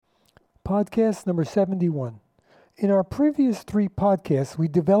podcast number 71. In our previous 3 podcasts, we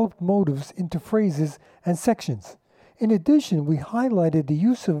developed motives into phrases and sections. In addition, we highlighted the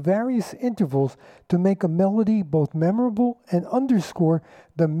use of various intervals to make a melody both memorable and underscore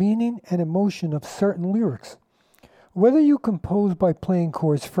the meaning and emotion of certain lyrics. Whether you compose by playing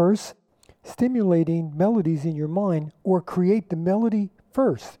chords first, stimulating melodies in your mind, or create the melody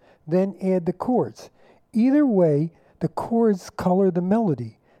first, then add the chords. Either way, the chords color the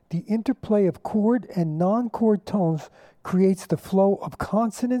melody. The interplay of chord and non-chord tones creates the flow of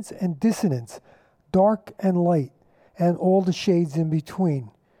consonance and dissonance, dark and light, and all the shades in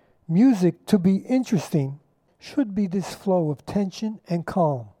between. Music, to be interesting, should be this flow of tension and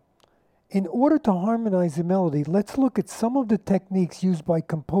calm. In order to harmonize the melody, let's look at some of the techniques used by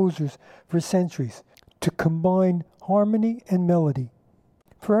composers for centuries to combine harmony and melody.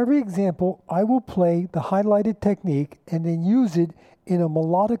 For every example, I will play the highlighted technique and then use it in a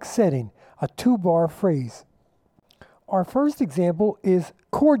melodic setting, a 2-bar phrase. Our first example is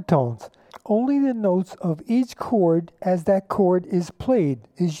chord tones. Only the notes of each chord as that chord is played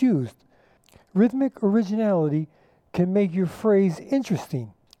is used. Rhythmic originality can make your phrase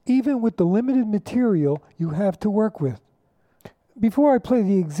interesting, even with the limited material you have to work with. Before I play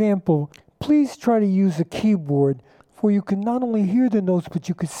the example, please try to use a keyboard where you can not only hear the notes but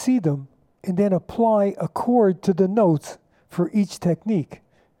you can see them and then apply a chord to the notes for each technique.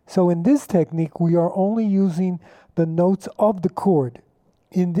 So in this technique, we are only using the notes of the chord.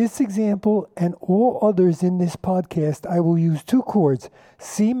 In this example and all others in this podcast, I will use 2 chords,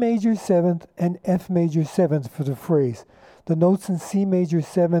 C major 7th and F major 7th for the phrase. The notes in C major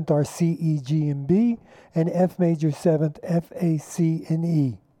 7th are C, E, G, and B, and F major 7th, F, A, C, and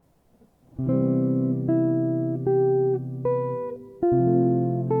E.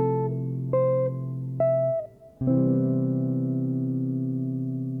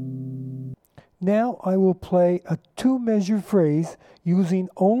 Now I will play a 2-measure phrase using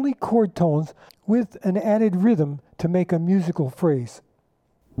only chord tones with an added rhythm to make a musical phrase.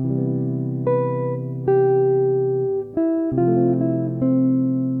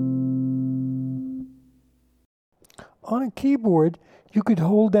 On a keyboard, you could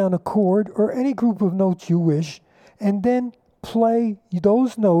hold down a chord or any group of notes you wish, and then play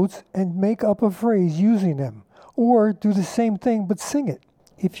those notes and make up a phrase using them, or do the same thing but sing it.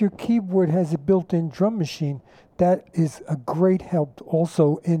 If your keyboard has a built-in drum machine, that is a great help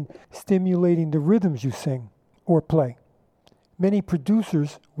also in stimulating the rhythms you sing or play. Many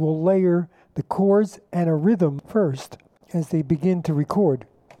producers will layer the chords and a rhythm first as they begin to record.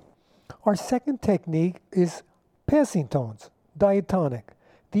 Our second technique is passing tones, diatonic.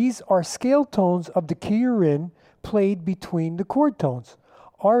 These are scale tones of the key you're in, played between the chord tones.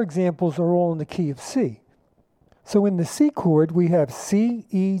 Our examples are all in the key of C. So in the C chord, we have C,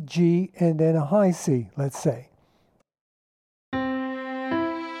 E, G, and then a high C, let's say.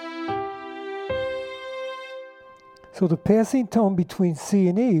 So the passing tone between C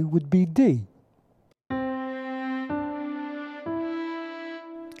and E would be D.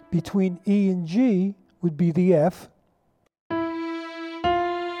 Between E and G would be the F.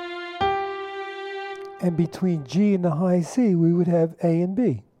 And between G and the high C, we would have A and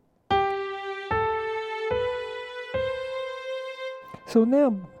B. So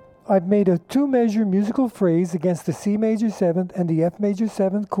now I've made a 2-measure musical phrase against the C major 7th and the F major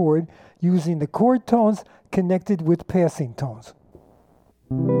 7th chord using the chord tones connected with passing tones.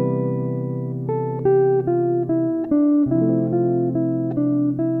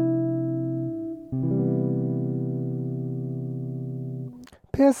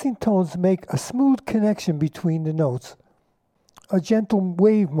 Passing tones make a smooth connection between the notes, a gentle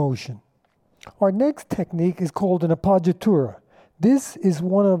wave motion. Our next technique is called an appoggiatura. This is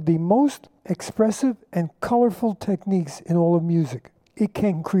one of the most expressive and colorful techniques in all of music. It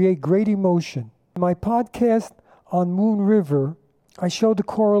can create great emotion. In my podcast on Moon River, I show the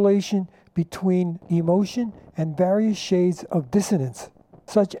correlation between emotion and various shades of dissonance,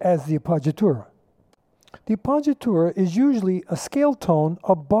 such as the appoggiatura. The appoggiatura is usually a scale tone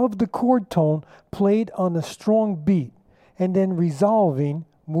above the chord tone played on a strong beat, and then resolving,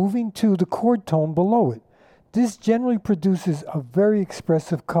 moving to the chord tone below it. This generally produces a very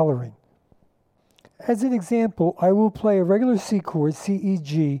expressive coloring. As an example, I will play a regular C chord, C, E,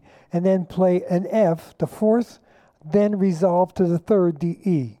 G, and then play an F, the 4th, then resolve to the 3rd, the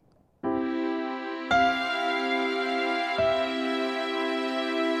E.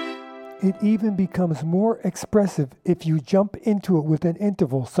 It even becomes more expressive if you jump into it with an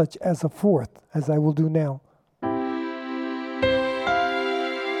interval, such as a 4th, as I will do now.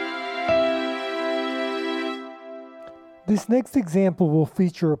 This next example will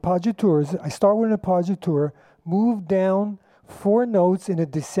feature appoggiaturas. I start with an appoggiatura, move down 4 notes in a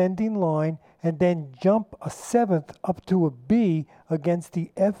descending line, and then jump a 7th up to a B against the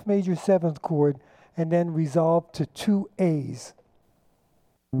F major 7th chord, and then resolve to 2 A's.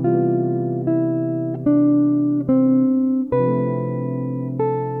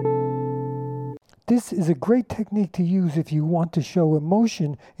 This is a great technique to use if you want to show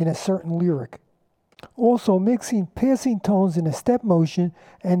emotion in a certain lyric. Also, mixing passing tones in a step motion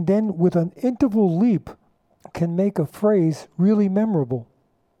and then with an interval leap can make a phrase really memorable.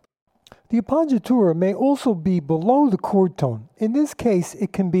 The appoggiatura may also be below the chord tone. In this case,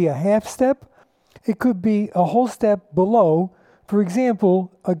 it can be a half step. It could be a whole step below. For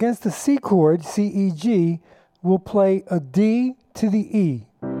example, against the C chord, C, E, G, we'll play a D to the E.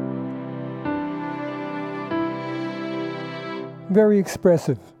 Very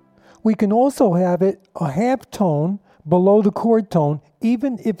expressive. We can also have it a half tone below the chord tone,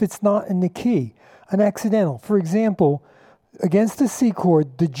 even if it's not in the key, an accidental. For example, against the C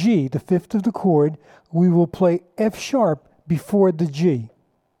chord, the G, the 5th of the chord, we will play F sharp before the G.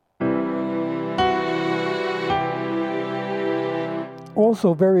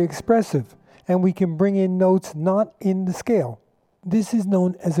 Also very expressive, and we can bring in notes not in the scale. This is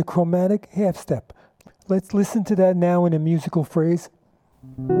known as a chromatic half step. Let's listen to that now in a musical phrase.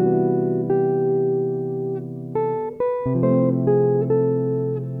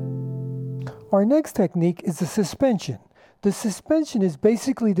 Our next technique is the suspension. The suspension is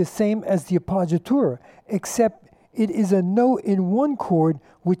basically the same as the appoggiatura, except it is a note in one chord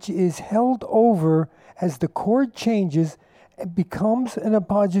which is held over as the chord changes and becomes an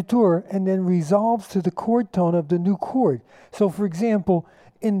appoggiatura and then resolves to the chord tone of the new chord. So for example,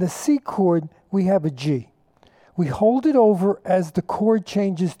 in the C chord, we have a G. We hold it over as the chord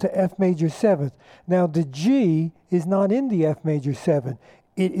changes to F major 7th. Now the G is not in the F major 7.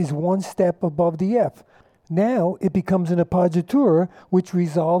 It is one step above the F. Now it becomes an appoggiatura which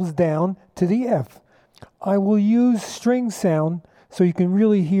resolves down to the F. I will use string sound so you can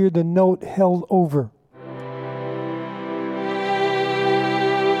really hear the note held over.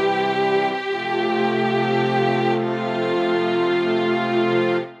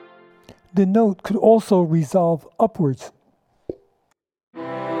 The note could also resolve upwards.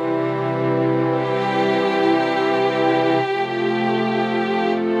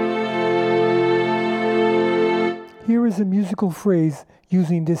 Here is a musical phrase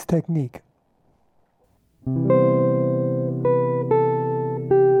using this technique.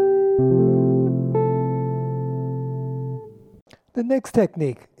 The next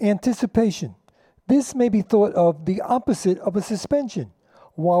technique, anticipation. This may be thought of the opposite of a suspension.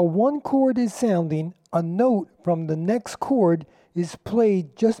 While one chord is sounding, a note from the next chord is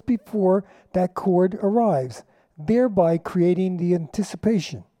played just before that chord arrives, thereby creating the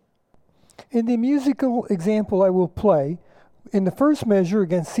anticipation. In the musical example I will play, in the first measure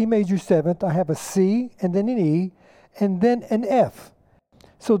against C major 7th, I have a C and then an E and then an F.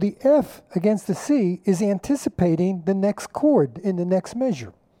 So the F against the C is anticipating the next chord in the next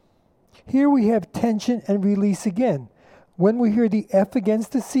measure. Here we have tension and release again. When we hear the F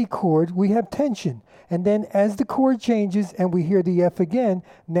against the C chord, we have tension. And then as the chord changes and we hear the F again,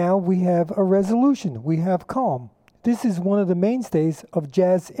 now we have a resolution. We have calm. This is one of the mainstays of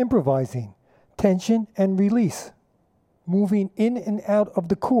jazz improvising. Tension and release. Moving in and out of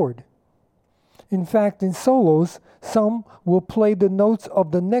the chord. In fact, in solos, some will play the notes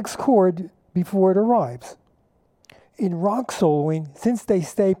of the next chord before it arrives. In rock soloing, since they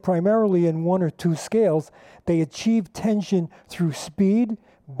stay primarily in 1 or 2 scales, they achieve tension through speed,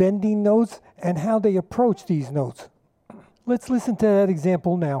 bending notes, and how they approach these notes. Let's listen to that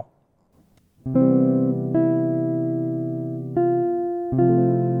example now.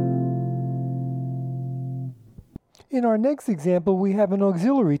 In our next example, we have an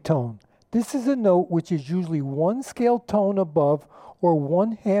auxiliary tone. This is a note which is usually 1 scale tone above or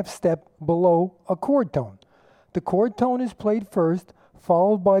 1 half step below a chord tone. The chord tone is played first,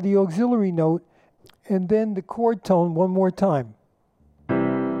 followed by the auxiliary note, and then the chord tone one more time.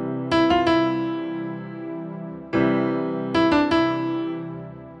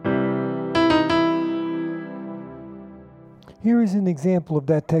 Here is an example of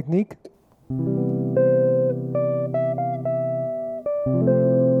that technique.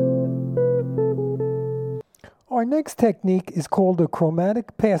 Our next technique is called a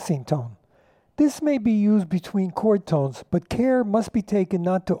chromatic passing tone. This may be used between chord tones, but care must be taken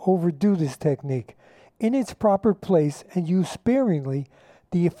not to overdo this technique. In its proper place and used sparingly,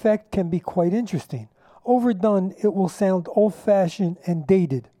 the effect can be quite interesting. Overdone, it will sound old-fashioned and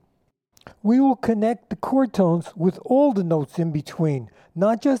dated. We will connect the chord tones with all the notes in between,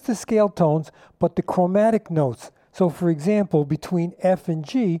 not just the scale tones, but the chromatic notes. So for example, between F and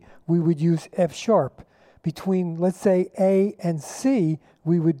G, we would use F sharp. Between, let's say, A and C,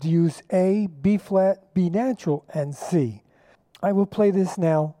 we would use A, B flat, B natural, and C. I will play this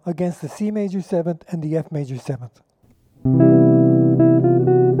now against the C major 7th and the F major 7th.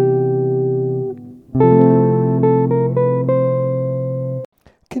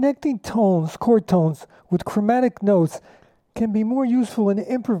 Connecting tones, chord tones, with chromatic notes can be more useful in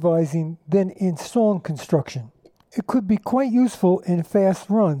improvising than in song construction. It could be quite useful in fast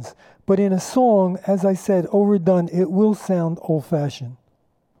runs, but in a song, as I said, overdone, it will sound old-fashioned.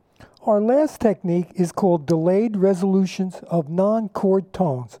 Our last technique is called delayed resolutions of non-chord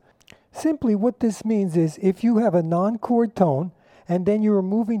tones. Simply what this means is if you have a non-chord tone and then you are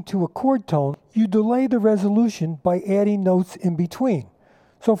moving to a chord tone, you delay the resolution by adding notes in between.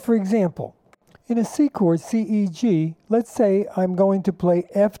 So for example, in a C chord, C, E, G, let's say I'm going to play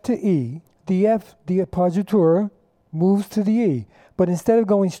F to E. The F, the appoggiatura, moves to the E. But instead of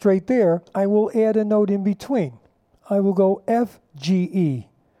going straight there, I will add a note in between. I will go F, G, E.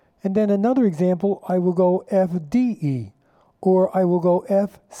 And then another example, I will go F, D, E. Or I will go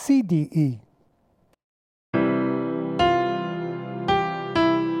F, C, D, E.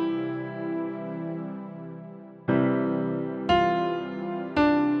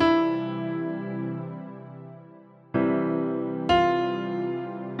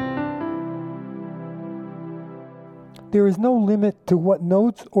 There is no limit to what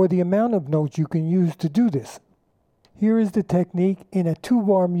notes or the amount of notes you can use to do this. Here is the technique in a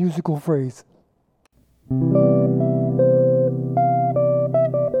 2-bar musical phrase.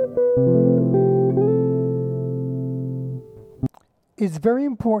 It's very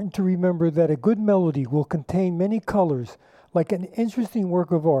important to remember that a good melody will contain many colors, like an interesting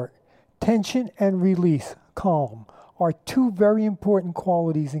work of art. Tension and release, calm, are two very important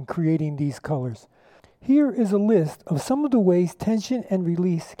qualities in creating these colors. Here is a list of some of the ways tension and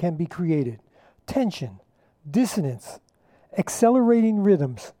release can be created. Tension, dissonance, accelerating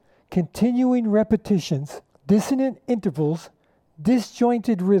rhythms, continuing repetitions, dissonant intervals,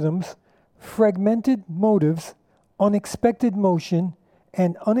 disjointed rhythms, fragmented motives, unexpected motion,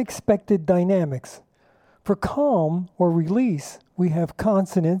 and unexpected dynamics. For calm or release, we have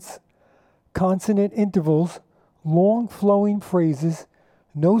consonants, consonant intervals, long flowing phrases,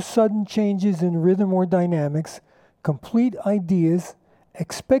 no sudden changes in rhythm or dynamics, complete ideas,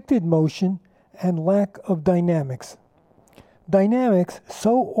 expected motion, and lack of dynamics. Dynamics,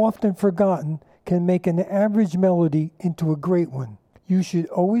 so often forgotten, can make an average melody into a great one. You should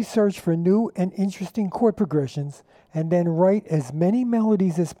always search for new and interesting chord progressions and then write as many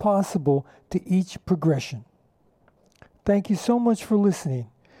melodies as possible to each progression. Thank you so much for listening.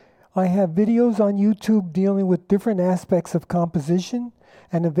 I have videos on YouTube dealing with different aspects of composition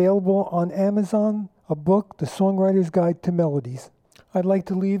and available on Amazon, a book, The Songwriter's Guide to Melodies. I'd like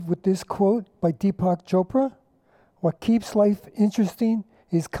to leave with this quote by Deepak Chopra: "What keeps life interesting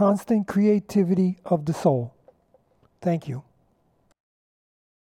is constant creativity of the soul." Thank you.